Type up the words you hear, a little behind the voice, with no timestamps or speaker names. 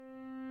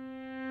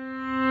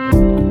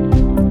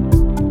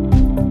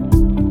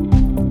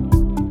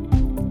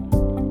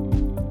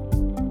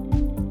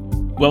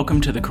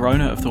Welcome to the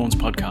Corona of Thorns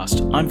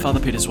podcast. I'm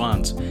Father Peter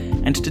Swans,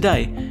 and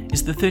today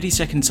is the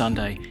 32nd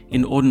Sunday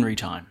in Ordinary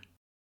Time.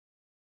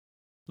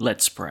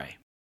 Let's pray.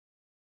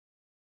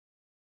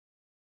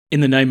 In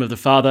the name of the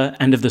Father,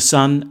 and of the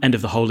Son, and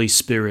of the Holy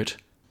Spirit.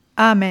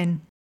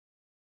 Amen.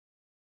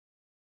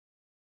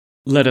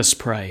 Let us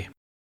pray.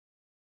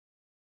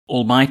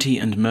 Almighty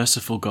and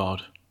merciful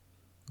God,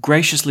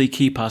 graciously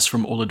keep us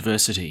from all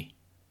adversity,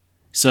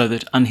 so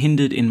that,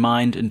 unhindered in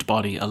mind and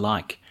body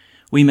alike,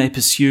 we may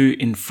pursue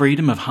in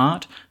freedom of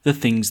heart the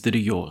things that are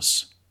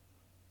yours.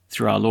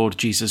 Through our Lord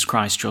Jesus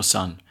Christ, your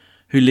Son,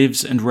 who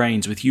lives and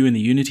reigns with you in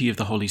the unity of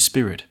the Holy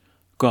Spirit,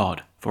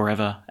 God,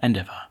 forever and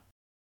ever.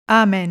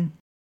 Amen.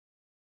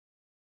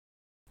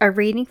 A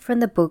reading from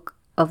the book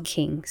of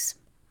Kings.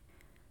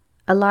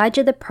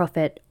 Elijah the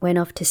prophet went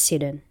off to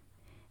Sidon,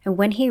 and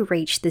when he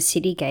reached the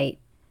city gate,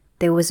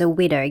 there was a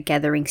widow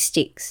gathering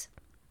sticks.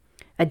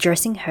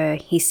 Addressing her,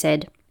 he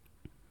said,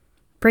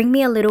 "Bring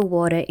me a little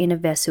water in a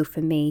vessel for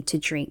me to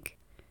drink."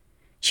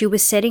 She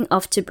was setting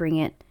off to bring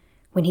it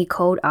when he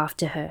called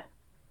after her.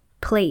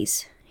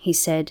 "Please," he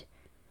said,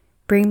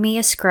 "bring me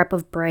a scrap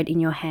of bread in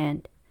your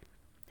hand."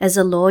 "As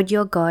the Lord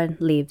your God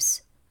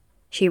lives,"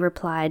 she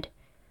replied,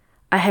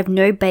 "I have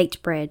no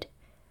baked bread,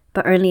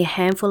 but only a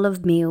handful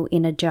of meal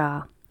in a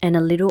jar and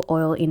a little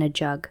oil in a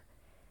jug.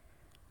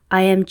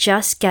 I am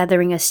just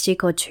gathering a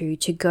stick or two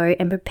to go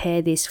and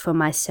prepare this for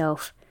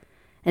myself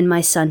and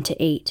my son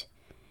to eat,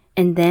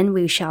 and then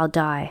we shall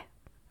die."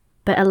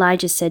 But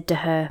Elijah said to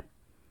her,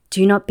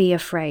 "Do not be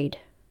afraid.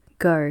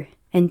 Go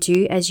and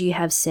do as you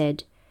have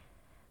said.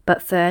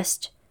 But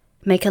first,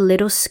 make a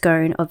little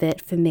scone of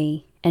it for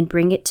me and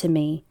bring it to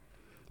me,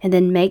 and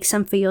then make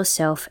some for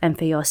yourself and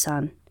for your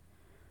son.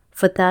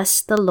 For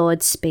thus the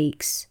Lord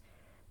speaks,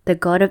 the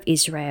God of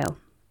Israel.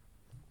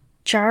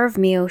 Jar of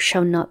meal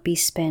shall not be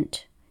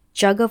spent,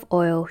 jug of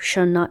oil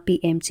shall not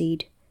be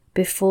emptied,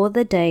 before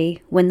the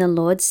day when the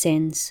Lord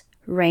sends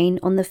rain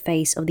on the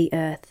face of the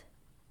earth."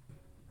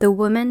 The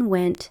woman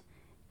went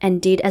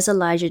and did as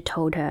Elijah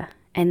told her,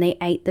 and they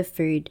ate the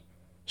food,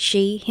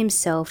 she,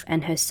 himself,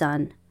 and her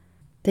son.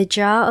 The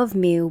jar of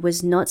meal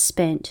was not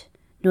spent,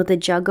 nor the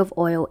jug of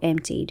oil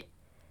emptied,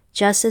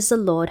 just as the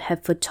Lord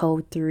had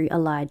foretold through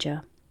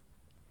Elijah.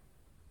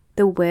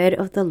 The word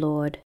of the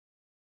Lord.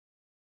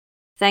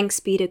 Thanks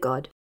be to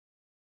God.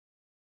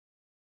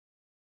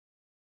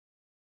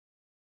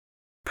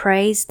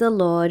 Praise the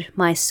Lord,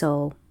 my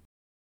soul.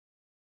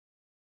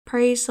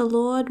 Praise the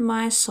Lord,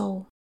 my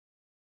soul.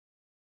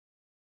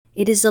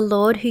 It is the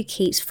Lord who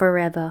keeps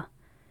forever,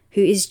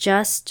 who is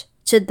just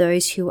to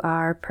those who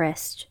are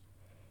oppressed.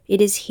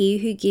 It is he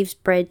who gives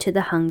bread to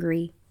the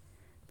hungry,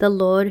 the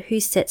Lord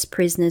who sets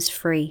prisoners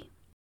free.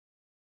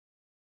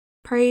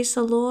 Praise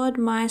the Lord,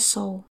 my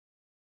soul.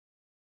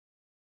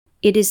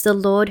 It is the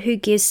Lord who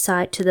gives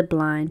sight to the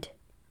blind,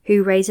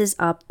 who raises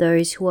up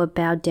those who are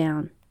bowed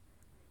down.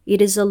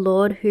 It is the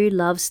Lord who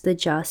loves the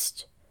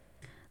just,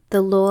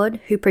 the Lord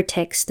who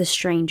protects the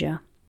stranger.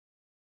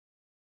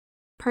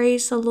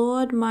 Praise the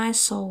Lord, my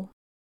soul.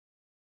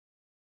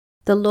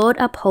 The Lord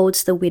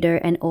upholds the widow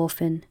and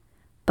orphan,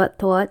 but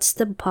thwarts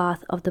the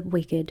path of the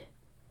wicked.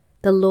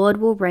 The Lord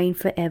will reign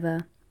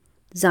forever,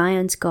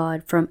 Zion's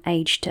God from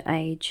age to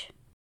age.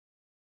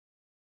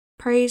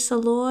 Praise the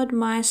Lord,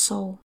 my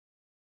soul.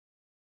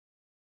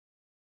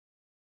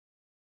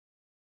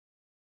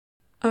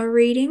 A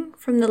reading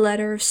from the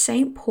letter of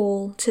St.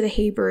 Paul to the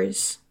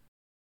Hebrews.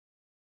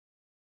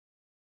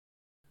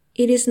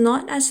 It is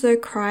not as though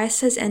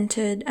Christ has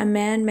entered a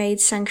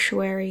man-made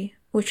sanctuary,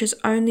 which is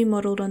only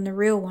modelled on the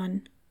real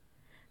one,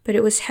 but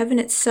it was heaven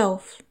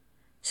itself,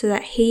 so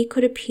that he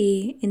could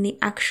appear in the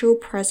actual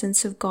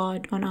presence of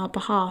God on our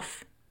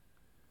behalf.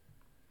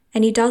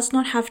 And he does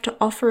not have to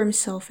offer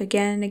himself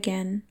again and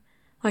again,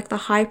 like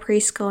the high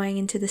priest going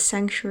into the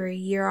sanctuary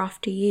year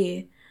after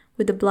year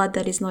with the blood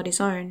that is not his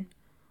own,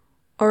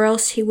 or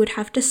else he would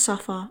have to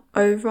suffer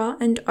over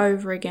and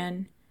over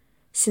again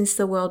since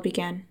the world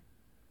began.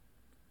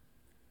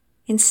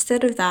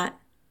 Instead of that,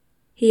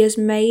 he has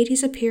made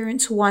his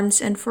appearance once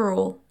and for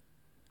all,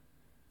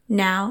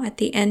 now at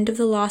the end of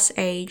the last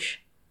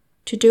age,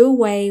 to do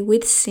away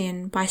with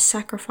sin by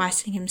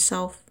sacrificing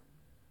himself.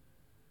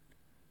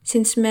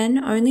 Since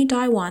men only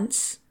die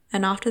once,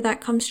 and after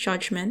that comes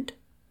judgment,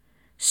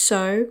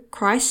 so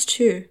Christ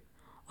too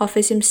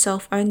offers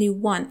himself only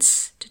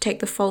once to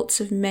take the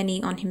faults of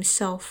many on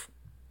himself.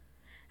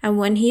 And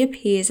when he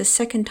appears a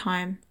second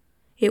time,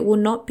 it will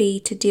not be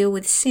to deal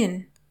with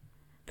sin,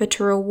 but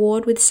to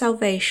reward with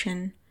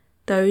salvation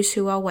those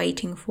who are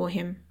waiting for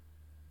him.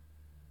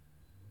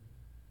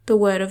 The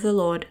word of the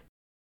Lord.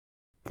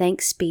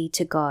 Thanks be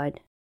to God.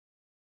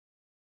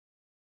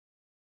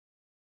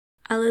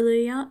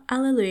 Alleluia,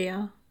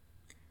 alleluia.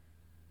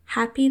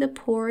 Happy the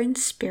poor in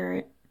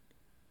spirit,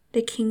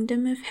 the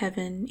kingdom of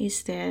heaven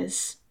is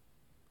theirs.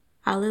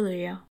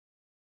 Alleluia.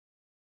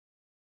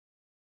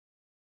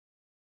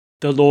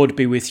 The Lord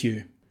be with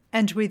you.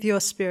 And with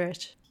your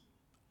spirit.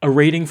 A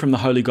reading from the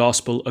Holy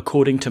Gospel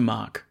according to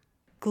Mark.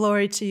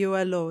 Glory to you,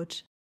 O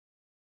Lord.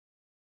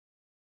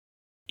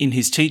 In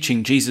his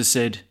teaching, Jesus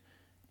said,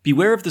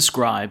 Beware of the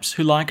scribes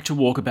who like to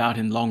walk about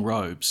in long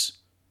robes,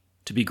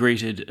 to be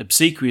greeted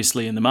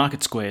obsequiously in the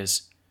market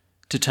squares,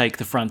 to take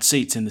the front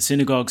seats in the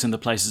synagogues and the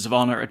places of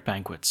honour at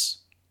banquets.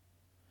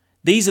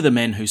 These are the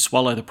men who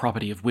swallow the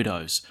property of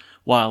widows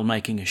while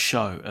making a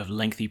show of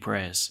lengthy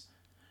prayers.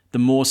 The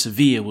more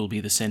severe will be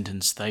the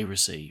sentence they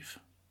receive.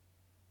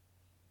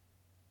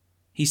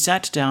 He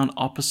sat down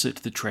opposite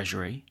the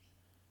treasury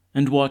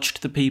and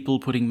watched the people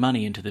putting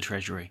money into the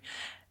treasury,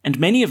 and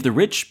many of the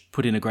rich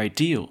put in a great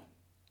deal.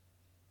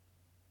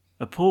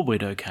 A poor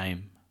widow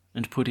came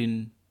and put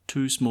in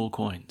 2 small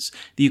coins,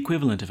 the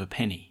equivalent of a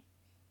penny.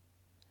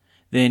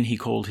 Then he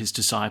called his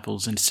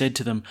disciples and said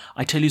to them,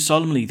 I tell you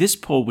solemnly, this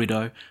poor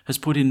widow has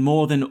put in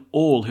more than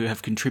all who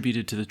have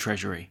contributed to the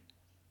treasury.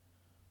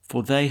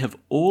 For they have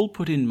all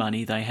put in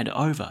money they had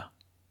over.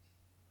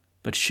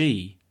 But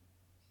she,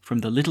 from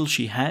the little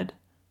she had,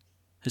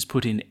 has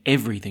put in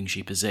everything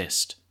she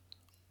possessed,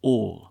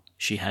 all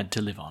she had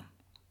to live on.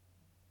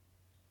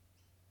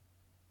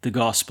 The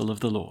Gospel of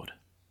the Lord.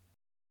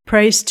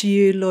 Praise to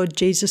you, Lord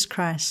Jesus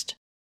Christ.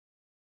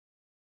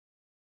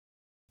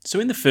 So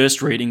in the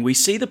first reading, we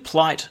see the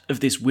plight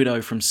of this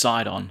widow from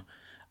Sidon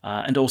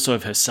and also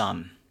of her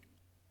son.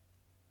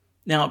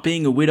 Now,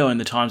 being a widow in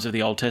the times of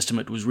the Old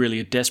Testament was really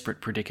a desperate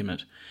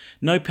predicament.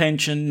 No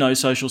pension, no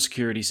social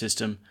security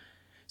system.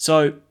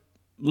 So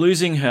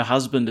losing her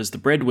husband as the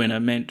breadwinner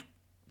meant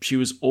she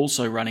was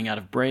also running out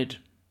of bread.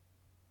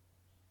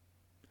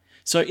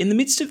 So in the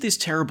midst of this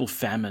terrible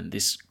famine,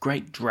 this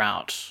great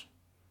drought,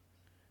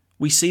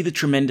 we see the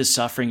tremendous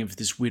suffering of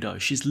this widow.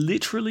 She's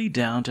literally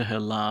down to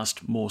her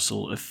last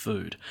morsel of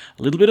food.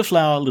 A little bit of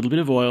flour, a little bit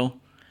of oil,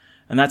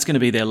 and that's going to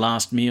be their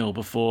last meal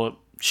before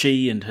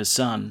she and her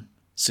son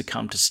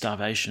succumb to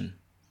starvation.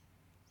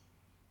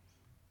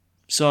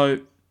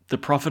 So the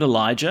prophet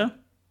Elijah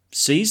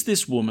sees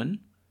this woman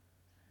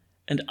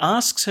and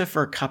asks her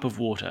for a cup of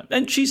water.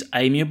 And she's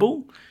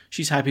amiable.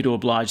 She's happy to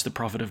oblige the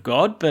prophet of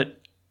God, but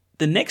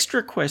the next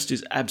request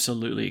is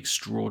absolutely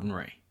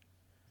extraordinary.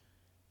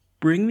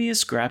 Bring me a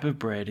scrap of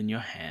bread in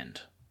your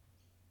hand.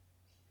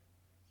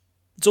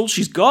 It's all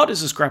she's got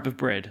is a scrap of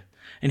bread.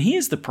 And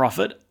here's the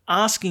prophet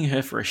asking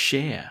her for a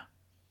share.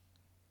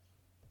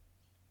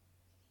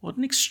 What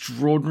an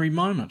extraordinary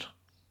moment.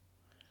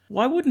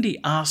 Why wouldn't he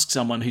ask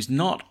someone who's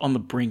not on the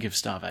brink of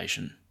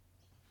starvation?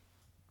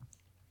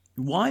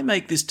 Why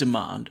make this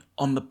demand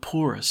on the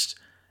poorest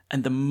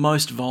and the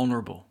most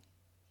vulnerable?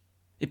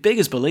 It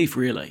beggars belief,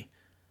 really.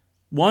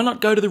 Why not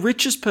go to the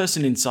richest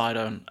person in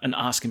Sidon and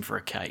ask him for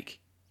a cake?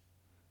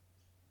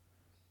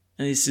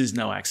 And this is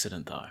no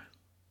accident, though.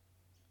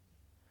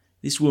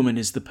 This woman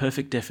is the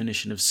perfect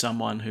definition of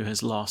someone who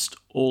has lost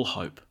all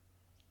hope.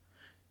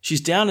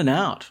 She's down and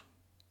out.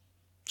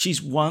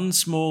 She's one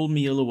small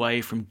meal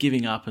away from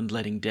giving up and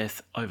letting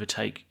death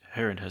overtake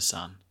her and her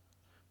son.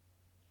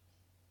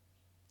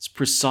 It's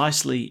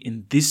precisely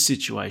in this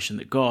situation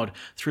that God,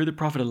 through the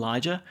prophet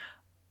Elijah,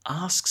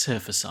 asks her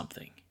for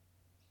something.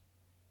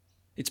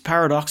 It's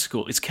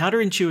paradoxical, it's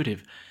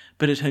counterintuitive,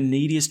 but at her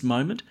neediest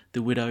moment,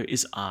 the widow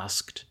is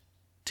asked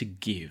to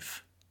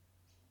give.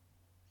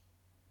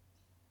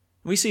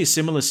 We see a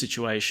similar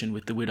situation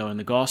with the widow in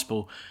the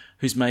Gospel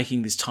who's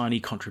making this tiny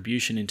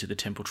contribution into the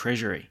temple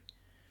treasury.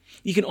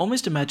 You can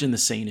almost imagine the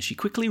scene as she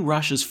quickly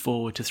rushes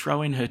forward to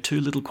throw in her 2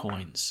 little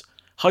coins,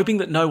 hoping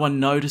that no one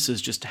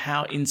notices just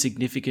how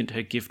insignificant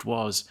her gift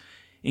was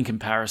in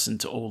comparison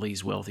to all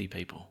these wealthy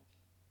people.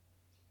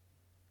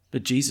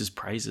 But Jesus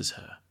praises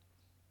her,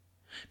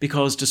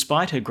 because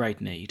despite her great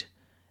need,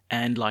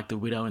 and like the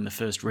widow in the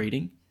first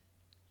reading,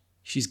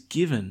 she's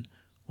given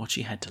what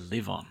she had to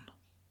live on.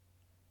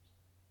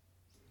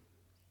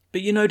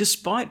 But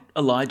despite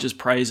Elijah's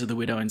praise of the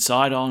widow in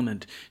Sidon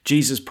and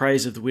Jesus'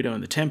 praise of the widow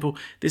in the temple,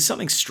 there's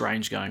something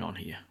strange going on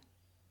here.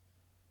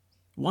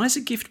 Why is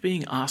a gift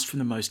being asked from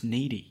the most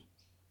needy?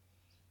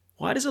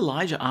 Why does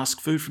Elijah ask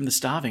food from the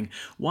starving?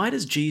 Why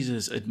does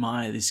Jesus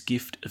admire this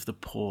gift of the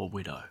poor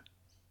widow?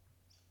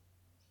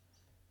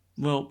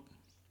 Well,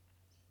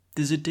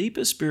 there's a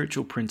deeper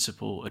spiritual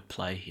principle at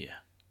play here.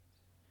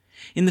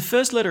 In the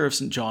first letter of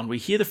St. John, we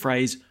hear the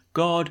phrase,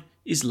 God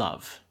is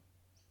love.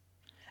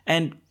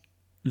 And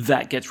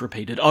that gets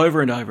repeated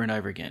over and over and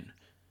over again.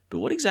 But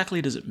what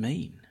exactly does it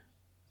mean?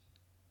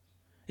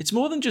 It's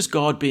more than just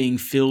God being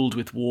filled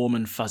with warm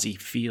and fuzzy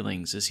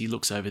feelings as he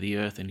looks over the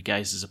earth and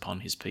gazes upon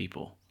his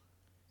people.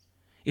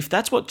 If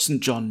that's what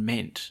St. John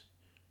meant,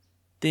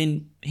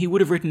 then he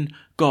would have written,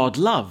 God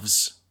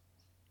loves,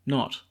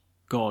 not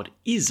God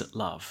is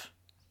love.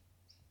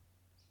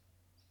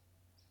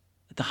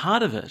 At the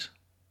heart of it,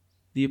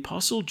 the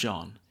Apostle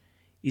John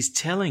is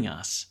telling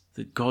us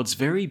that God's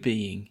very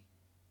being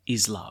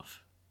is love.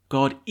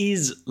 God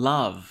is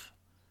love.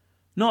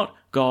 Not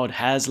God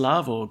has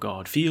love or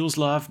God feels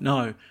love.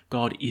 No,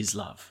 God is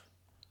love.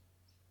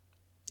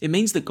 It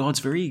means that God's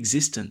very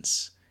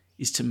existence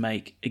is to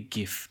make a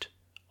gift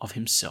of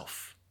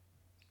himself.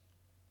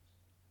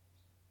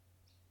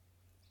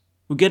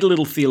 We'll get a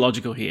little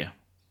theological here.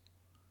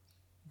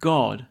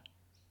 God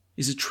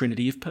is a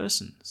trinity of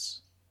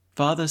persons,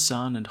 Father,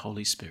 Son, and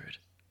Holy Spirit.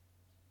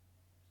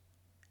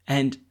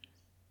 And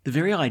the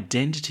very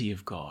identity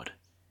of God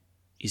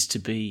is to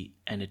be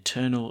an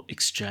eternal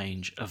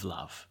exchange of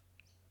love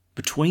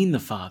between the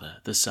Father,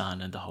 the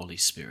Son, and the Holy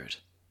Spirit.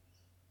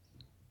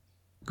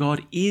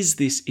 God is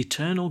this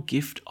eternal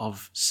gift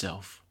of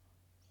self.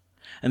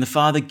 And the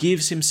Father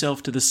gives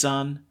himself to the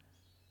Son,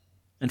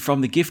 and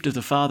from the gift of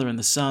the Father and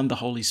the Son, the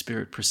Holy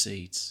Spirit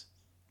proceeds.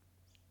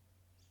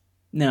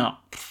 Now,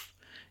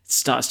 it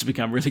starts to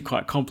become really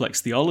quite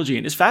complex theology,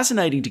 and it's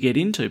fascinating to get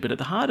into, but at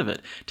the heart of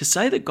it, to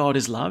say that God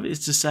is love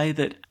is to say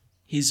that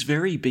his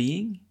very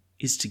being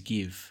is to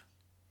give.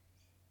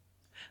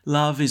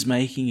 Love is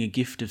making a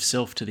gift of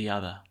self to the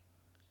other.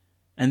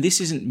 And this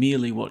isn't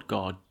merely what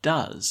God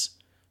does,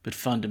 but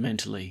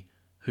fundamentally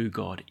who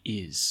God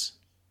is.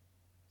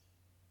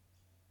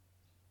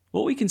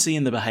 What we can see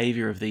in the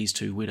behaviour of these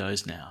two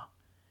widows now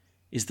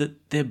is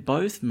that they're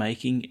both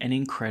making an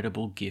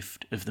incredible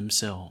gift of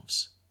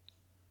themselves.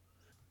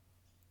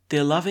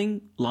 They're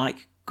loving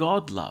like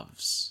God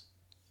loves,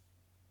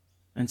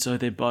 and so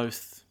they're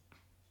both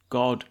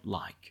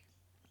God-like.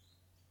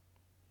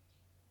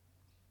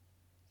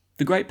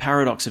 The great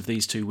paradox of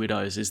these two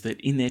widows is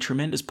that in their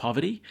tremendous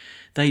poverty,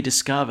 they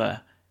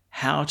discover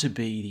how to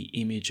be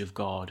the image of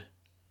God.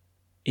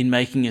 In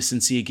making a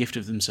sincere gift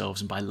of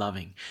themselves and by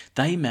loving,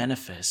 they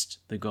manifest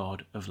the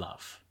God of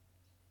love.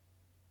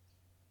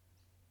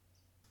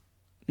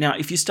 Now,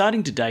 if you're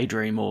starting to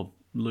daydream or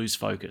lose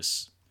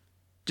focus,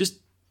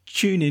 just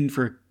tune in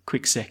for a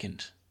quick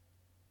second.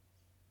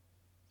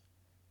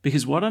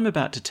 Because what I'm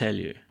about to tell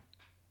you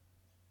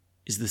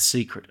is the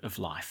secret of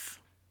life.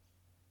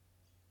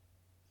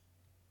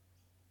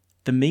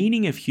 The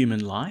meaning of human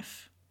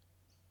life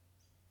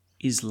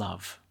is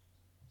love.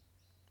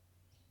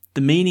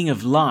 The meaning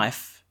of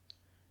life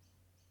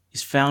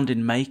is found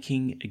in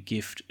making a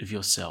gift of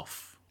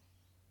yourself.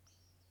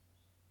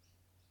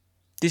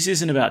 This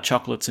isn't about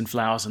chocolates and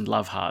flowers and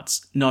love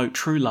hearts. No,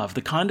 true love,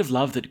 the kind of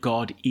love that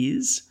God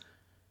is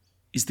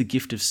the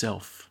gift of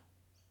self.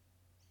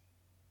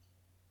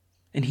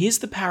 And here's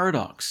the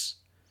paradox,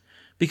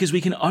 because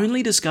we can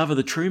only discover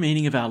the true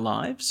meaning of our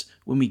lives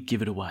when we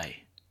give it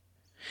away.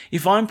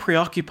 If I'm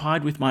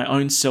preoccupied with my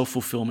own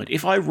self-fulfillment,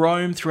 if I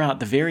roam throughout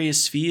the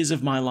various spheres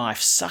of my life,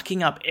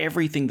 sucking up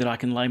everything that I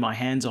can lay my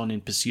hands on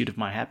in pursuit of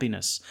my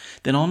happiness,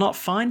 then I'll not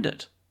find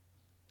it.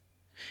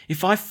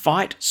 If I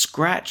fight,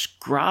 scratch,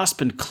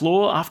 grasp, and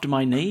claw after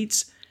my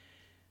needs,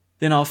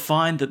 then I'll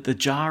find that the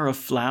jar of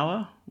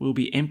flour will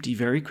be empty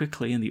very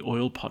quickly and the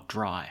oil pot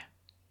dry.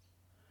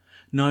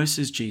 No,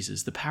 says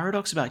Jesus, the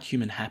paradox about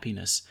human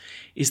happiness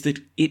is that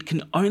it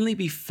can only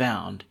be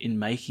found in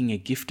making a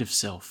gift of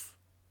self.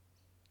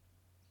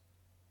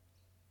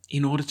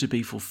 In order to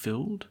be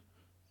fulfilled,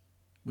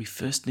 we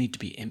first need to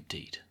be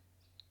emptied.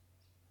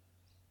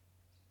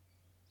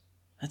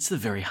 That's the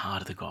very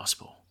heart of the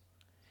gospel.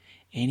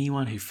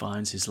 Anyone who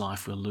finds his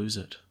life will lose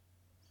it,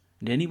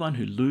 and anyone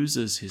who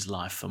loses his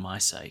life for my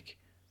sake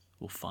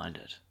will find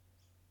it.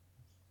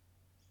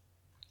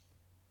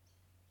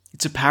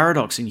 It's a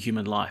paradox in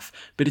human life,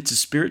 but it's a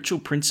spiritual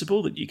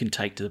principle that you can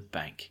take to the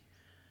bank.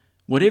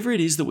 Whatever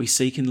it is that we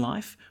seek in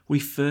life, we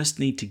first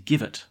need to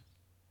give it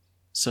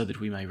so that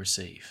we may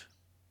receive.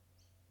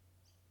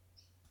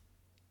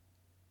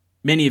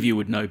 Many of you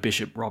would know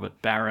Bishop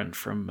Robert Barron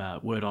from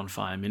Word on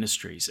Fire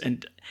Ministries,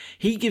 and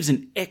he gives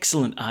an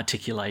excellent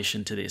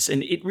articulation to this,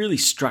 and it really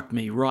struck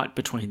me right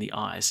between the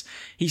eyes.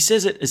 He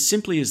says it as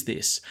simply as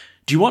this: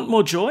 do you want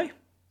more joy?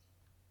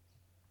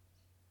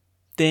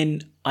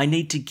 Then I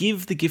need to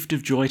give the gift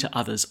of joy to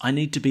others. I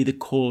need to be the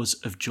cause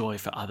of joy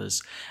for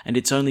others, and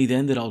it's only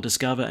then that I'll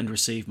discover and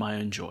receive my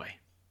own joy.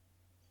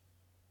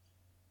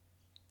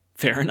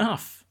 Fair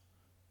enough.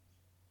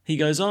 He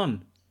goes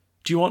on,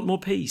 do you want more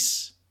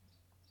peace?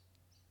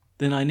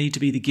 Then I need to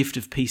be the gift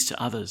of peace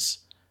to others.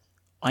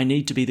 I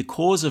need to be the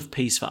cause of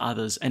peace for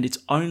others, and it's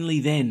only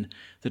then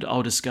that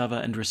I'll discover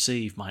and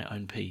receive my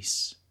own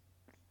peace.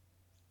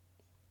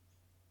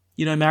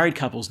 You know, married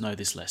couples know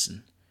this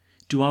lesson.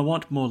 Do I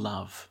want more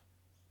love?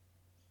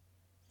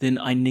 Then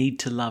I need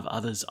to love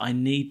others. I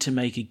need to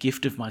make a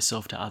gift of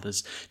myself to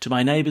others, to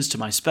my neighbours, to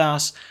my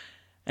spouse,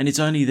 and it's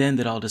only then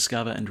that I'll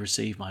discover and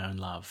receive my own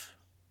love.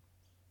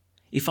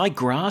 If I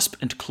grasp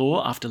and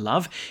claw after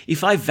love,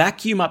 if I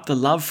vacuum up the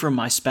love from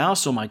my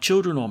spouse or my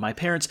children or my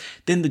parents,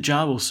 then the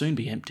jar will soon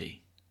be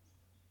empty.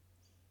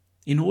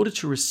 In order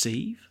to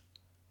receive,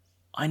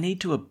 I need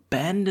to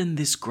abandon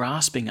this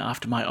grasping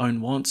after my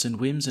own wants and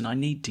whims, and I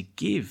need to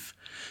give,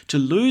 to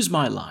lose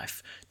my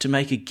life, to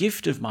make a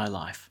gift of my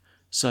life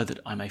so that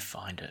I may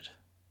find it.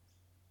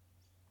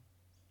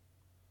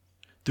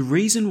 The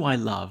reason why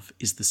love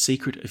is the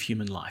secret of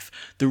human life,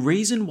 the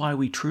reason why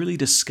we truly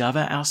discover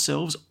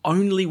ourselves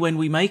only when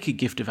we make a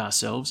gift of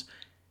ourselves,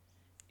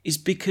 is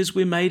because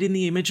we're made in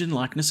the image and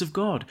likeness of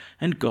God,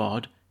 and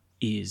God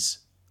is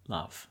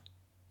love.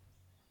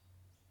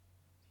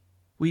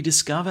 We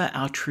discover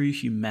our true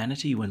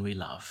humanity when we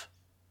love,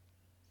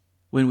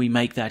 when we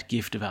make that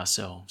gift of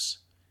ourselves,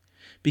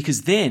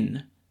 because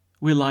then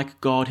we're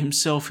like God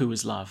himself who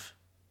is love.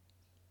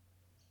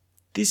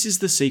 This is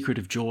the secret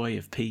of joy,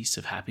 of peace,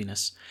 of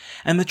happiness.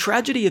 And the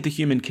tragedy of the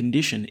human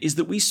condition is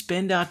that we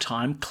spend our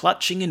time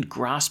clutching and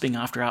grasping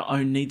after our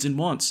own needs and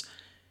wants,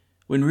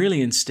 when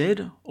really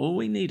instead all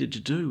we needed to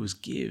do was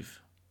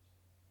give.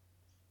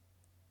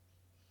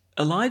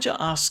 Elijah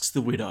asks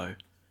the widow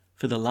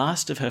for the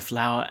last of her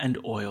flour and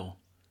oil,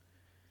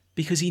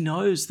 because he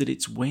knows that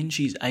it's when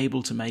she's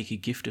able to make a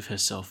gift of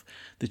herself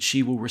that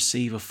she will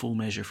receive a full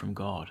measure from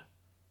God.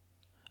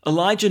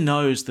 Elijah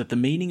knows that the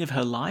meaning of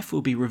her life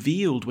will be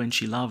revealed when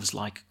she loves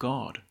like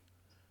God.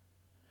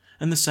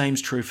 And the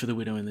same's true for the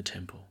widow in the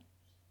temple.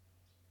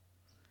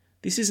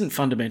 This isn't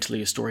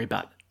fundamentally a story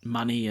about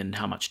money and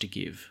how much to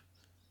give.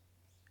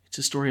 It's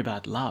a story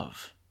about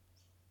love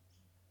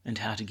and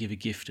how to give a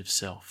gift of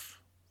self.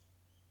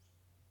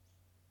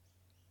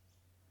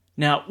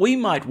 Now, we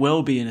might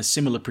well be in a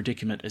similar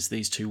predicament as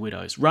these two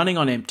widows, running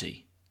on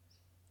empty,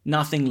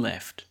 nothing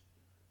left,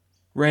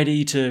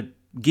 ready to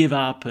give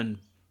up and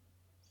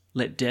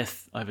let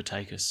death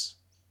overtake us.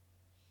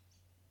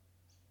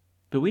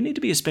 But we need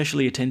to be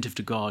especially attentive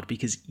to God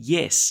because,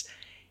 yes,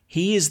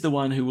 He is the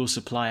one who will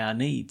supply our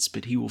needs,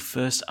 but He will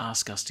first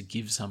ask us to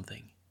give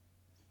something.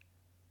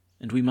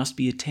 And we must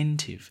be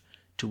attentive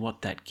to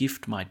what that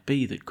gift might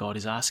be that God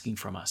is asking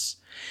from us.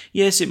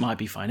 Yes, it might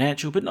be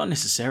financial, but not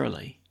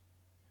necessarily.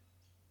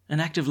 An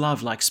act of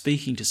love like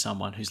speaking to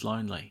someone who's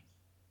lonely,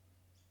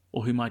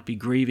 or who might be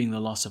grieving the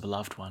loss of a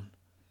loved one.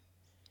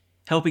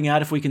 Helping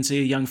out if we can see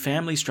a young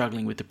family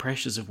struggling with the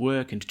pressures of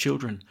work and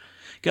children,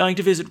 going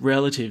to visit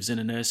relatives in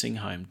a nursing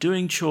home,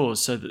 doing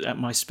chores so that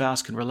my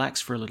spouse can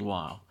relax for a little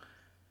while.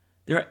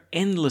 There are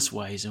endless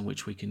ways in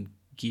which we can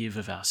give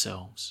of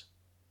ourselves.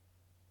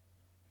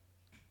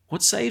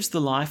 What saves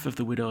the life of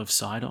the widow of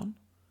Sidon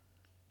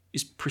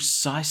is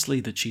precisely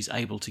that she's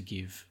able to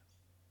give.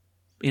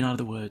 In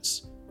other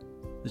words,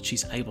 that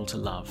she's able to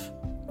love.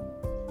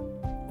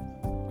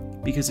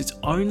 Because it's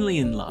only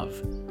in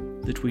love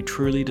that we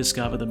truly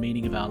discover the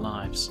meaning of our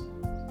lives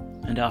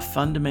and our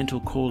fundamental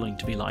calling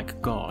to be like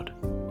God,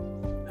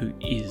 who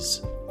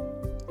is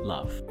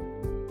love.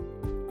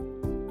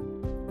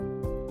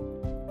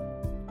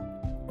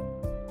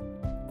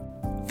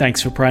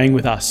 Thanks for praying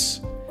with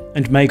us,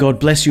 and may God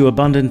bless you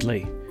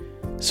abundantly,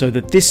 so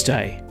that this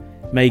day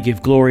may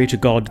give glory to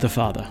God the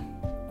Father.